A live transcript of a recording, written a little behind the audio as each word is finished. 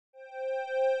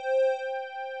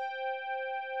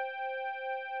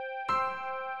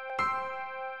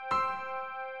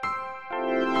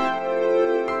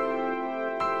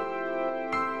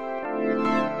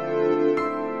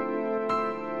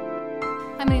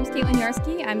name's Caitlin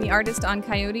Yarsky. I'm the artist on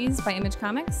Coyotes by Image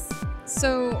Comics.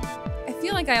 So I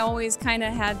feel like I always kind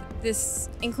of had this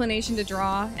inclination to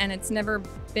draw, and it's never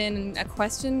been a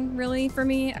question really for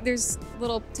me. There's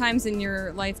little times in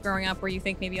your life growing up where you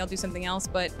think maybe I'll do something else,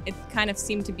 but it kind of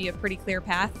seemed to be a pretty clear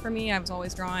path for me. I was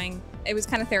always drawing. It was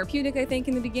kind of therapeutic, I think,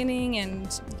 in the beginning,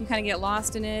 and you kind of get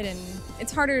lost in it, and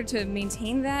it's harder to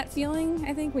maintain that feeling,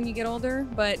 I think, when you get older,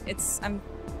 but I'm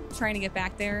trying to get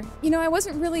back there. You know, I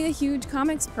wasn't really a huge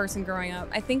comics person growing up.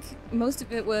 I think most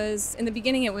of it was, in the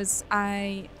beginning,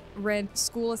 I read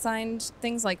school-assigned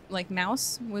things like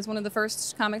Mouse was one of the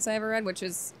first comics I ever read, which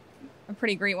is a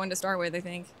pretty great one to start with, I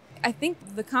think. I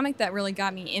think the comic that really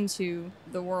got me into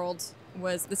the world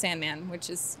was The Sandman, which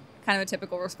is kind of a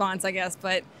typical response, I guess,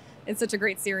 but it's such a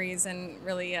great series and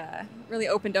really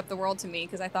opened up the world to me,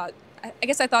 because I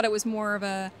guess I thought it was more of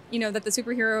a, that the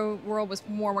superhero world was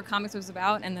more what comics was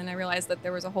about, and then I realized that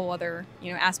there was a whole other,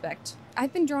 aspect.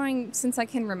 I've been drawing since I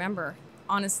can remember.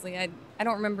 Honestly, I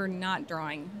don't remember not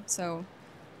drawing, so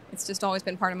it's just always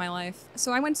been part of my life.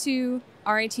 So I went to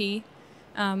RIT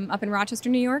up in Rochester,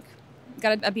 New York,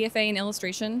 got a BFA in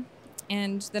illustration,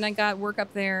 and then I got work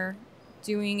up there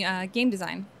doing game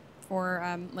design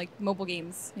for like mobile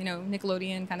games,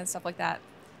 Nickelodeon kind of stuff like that.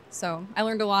 So I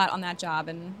learned a lot on that job,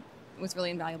 and it was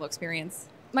really invaluable experience.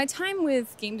 My time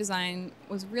with game design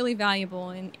was really valuable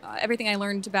in everything I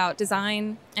learned about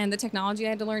design and the technology I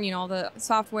had to learn, all the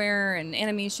software and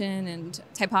animation and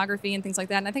typography and things like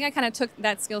that. And I think I kind of took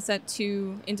that skill set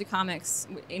into comics,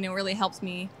 really helped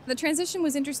me. The transition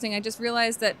was interesting. I just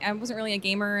realized that I wasn't really a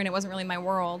gamer and it wasn't really my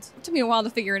world. It took me a while to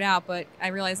figure it out, but I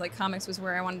realized like comics was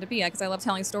where I wanted to be because I love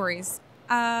telling stories.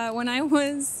 When I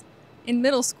was in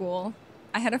middle school,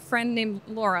 I had a friend named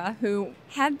Laura who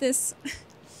had this...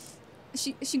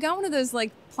 She got one of those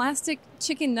like plastic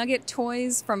chicken nugget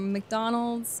toys from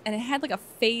McDonald's, and it had like a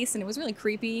face, and it was really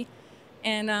creepy.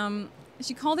 And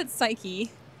she called it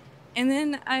Psyche. And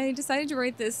then I decided to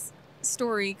write this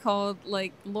story called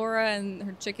like Laura and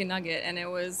her chicken nugget, and it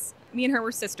was me and her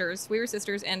were sisters. We were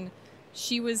sisters, and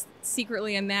she was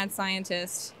secretly a mad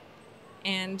scientist,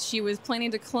 and she was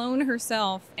planning to clone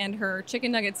herself and her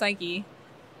chicken nugget Psyche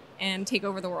and take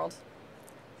over the world.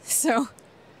 So,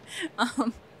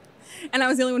 and I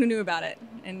was the only one who knew about it.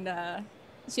 And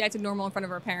she acted normal in front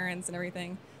of her parents and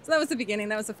everything. So that was the beginning.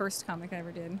 That was the first comic I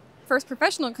ever did. First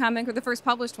professional comic, or the first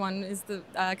published one, is the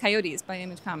Coyotes by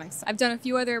Image Comics. I've done a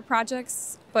few other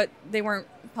projects, but they weren't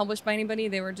published by anybody.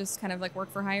 They were just kind of like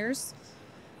work for hires.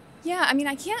 Yeah, I mean,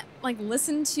 I can't like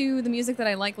listen to the music that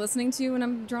I like listening to when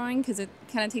I'm drawing, because it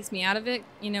kind of takes me out of it.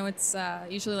 It's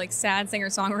usually like sad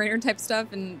singer-songwriter type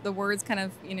stuff, and the words kind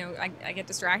of, I get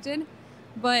distracted.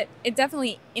 But it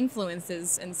definitely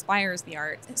inspires the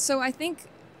art. So I think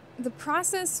the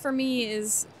process for me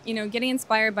is, getting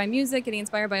inspired by music, getting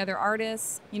inspired by other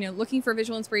artists, looking for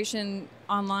visual inspiration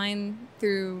online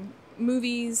through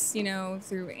movies,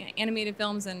 through animated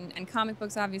films and comic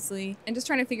books, obviously, and just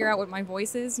trying to figure out what my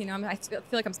voice is. I feel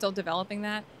like I'm still developing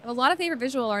that. I have a lot of favorite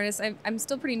visual artists. I'm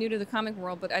still pretty new to the comic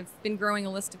world, but I've been growing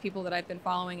a list of people that I've been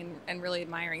following and really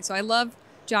admiring. So I love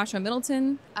Joshua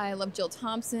Middleton, I love Jill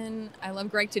Thompson, I love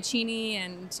Greg Ticini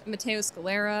and Matteo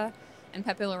Scalera and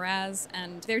Pepe Larraz,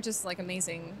 and they're just like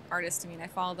amazing artists to me, and I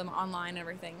follow them online and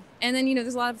everything. And then,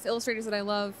 there's a lot of illustrators that I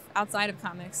love outside of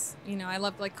comics. I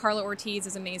love like Carla Ortiz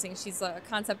is amazing. She's a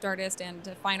concept artist and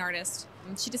a fine artist.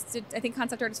 She just did, I think,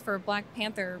 concept artist for Black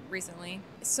Panther recently.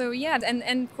 So yeah,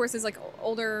 and of course there's like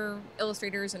older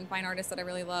illustrators and fine artists that I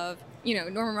really love.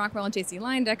 Norman Rockwell and J.C.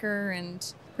 Leyendecker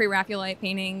and pre-Raphaelite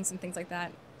paintings and things like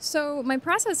that. So my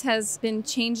process has been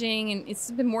changing, and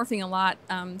it's been morphing a lot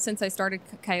since I started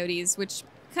Coyotes, which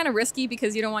kind of risky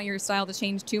because you don't want your style to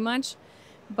change too much.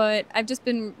 But I've just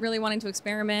been really wanting to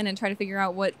experiment and try to figure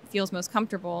out what feels most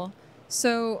comfortable.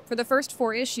 So for the first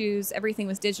 4 issues, everything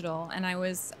was digital, and I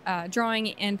was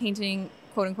drawing and painting,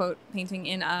 quote unquote, painting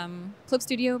in Clip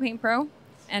Studio Paint Pro,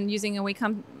 and using a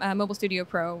Wacom Mobile Studio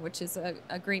Pro, which is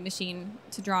a great machine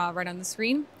to draw right on the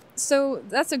screen. So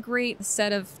that's a great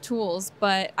set of tools,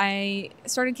 but I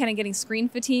started kind of getting screen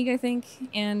fatigue, I think,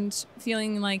 and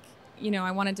feeling like,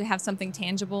 I wanted to have something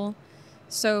tangible.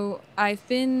 So I've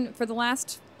been, for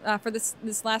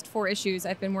this last 4 issues,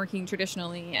 I've been working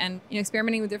traditionally and,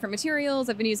 experimenting with different materials.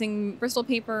 I've been using Bristol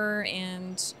paper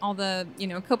and all the,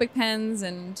 Copic pens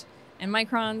and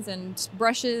microns and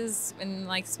brushes and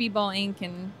like speedball ink,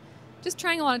 and just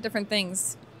trying a lot of different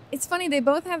things. It's funny, they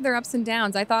both have their ups and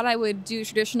downs. I thought I would do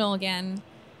traditional again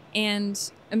and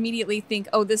immediately think,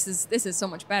 oh, this is so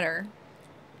much better.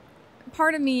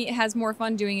 Part of me has more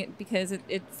fun doing it because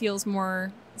it feels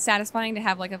more satisfying to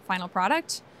have like a final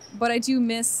product. but I do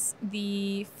miss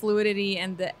the fluidity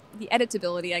and the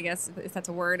editability, I guess, if that's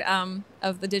a word,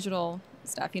 of the digital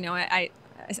stuff. You know, I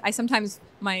sometimes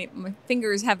my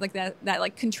fingers have like that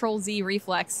like Control Z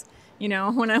reflex. You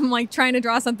know, when I'm like trying to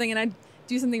draw something and I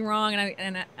do something wrong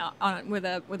with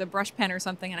a brush pen or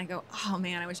something, and I go, oh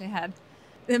man, I wish I had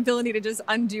the ability to just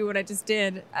undo what I just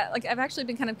did. Like I've actually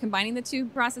been kind of combining the two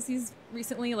processes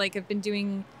recently. Like I've been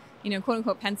doing, you know, quote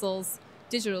unquote pencils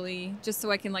digitally, just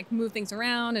so I can like move things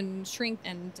around and shrink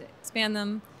and expand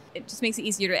them. It just makes it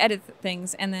easier to edit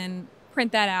things, and then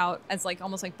print that out as like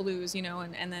almost like blues, you know,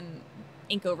 and then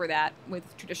ink over that with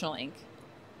traditional ink.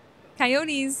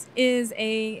 Coyotes is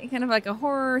a kind of like a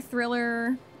horror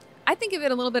thriller. I think of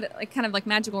it a little bit like kind of like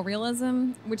magical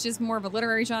realism, which is more of a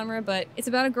literary genre, but it's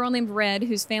about a girl named Red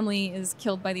whose family is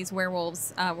killed by these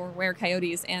werewolves, or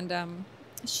were-coyotes, and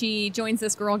she joins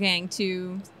this girl gang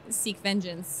to seek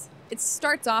vengeance. It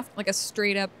starts off like a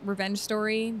straight-up revenge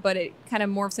story, but it kind of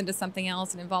morphs into something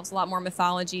else and involves a lot more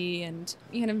mythology and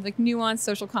kind of like nuanced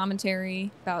social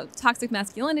commentary about toxic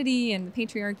masculinity and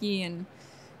patriarchy and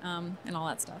all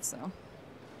that stuff. So,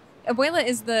 Abuela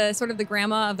is the sort of the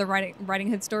grandma of the Red Riding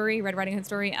Hood story.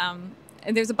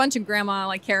 And there's a bunch of grandma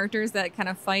like characters that kind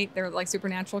of fight. They're like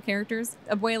supernatural characters.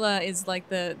 Abuela is like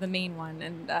the main one,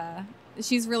 and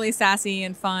she's really sassy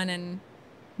and fun and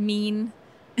mean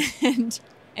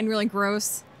and really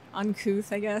gross,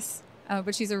 uncouth, I guess.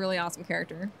 But she's a really awesome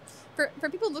character. For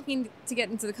people looking to get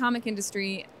into the comic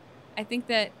industry, I think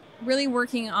that really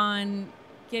working on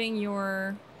getting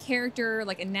your character,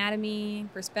 like anatomy,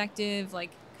 perspective,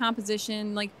 like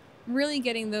composition, like really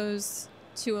getting those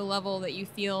to a level that you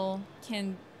feel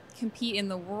can compete in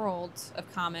the world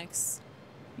of comics,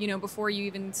 you know, before you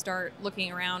even start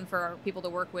looking around for people to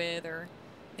work with or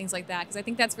things like that. Because I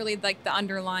think that's really like the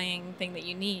underlying thing that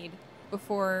you need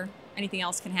before anything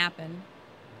else can happen.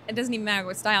 It doesn't even matter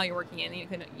what style you're working in.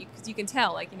 You can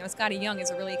tell, like, you know, Scotty Young is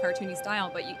a really cartoony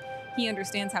style, but he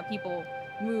understands how people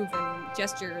move and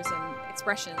gestures and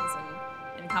expressions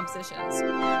and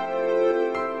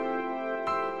compositions.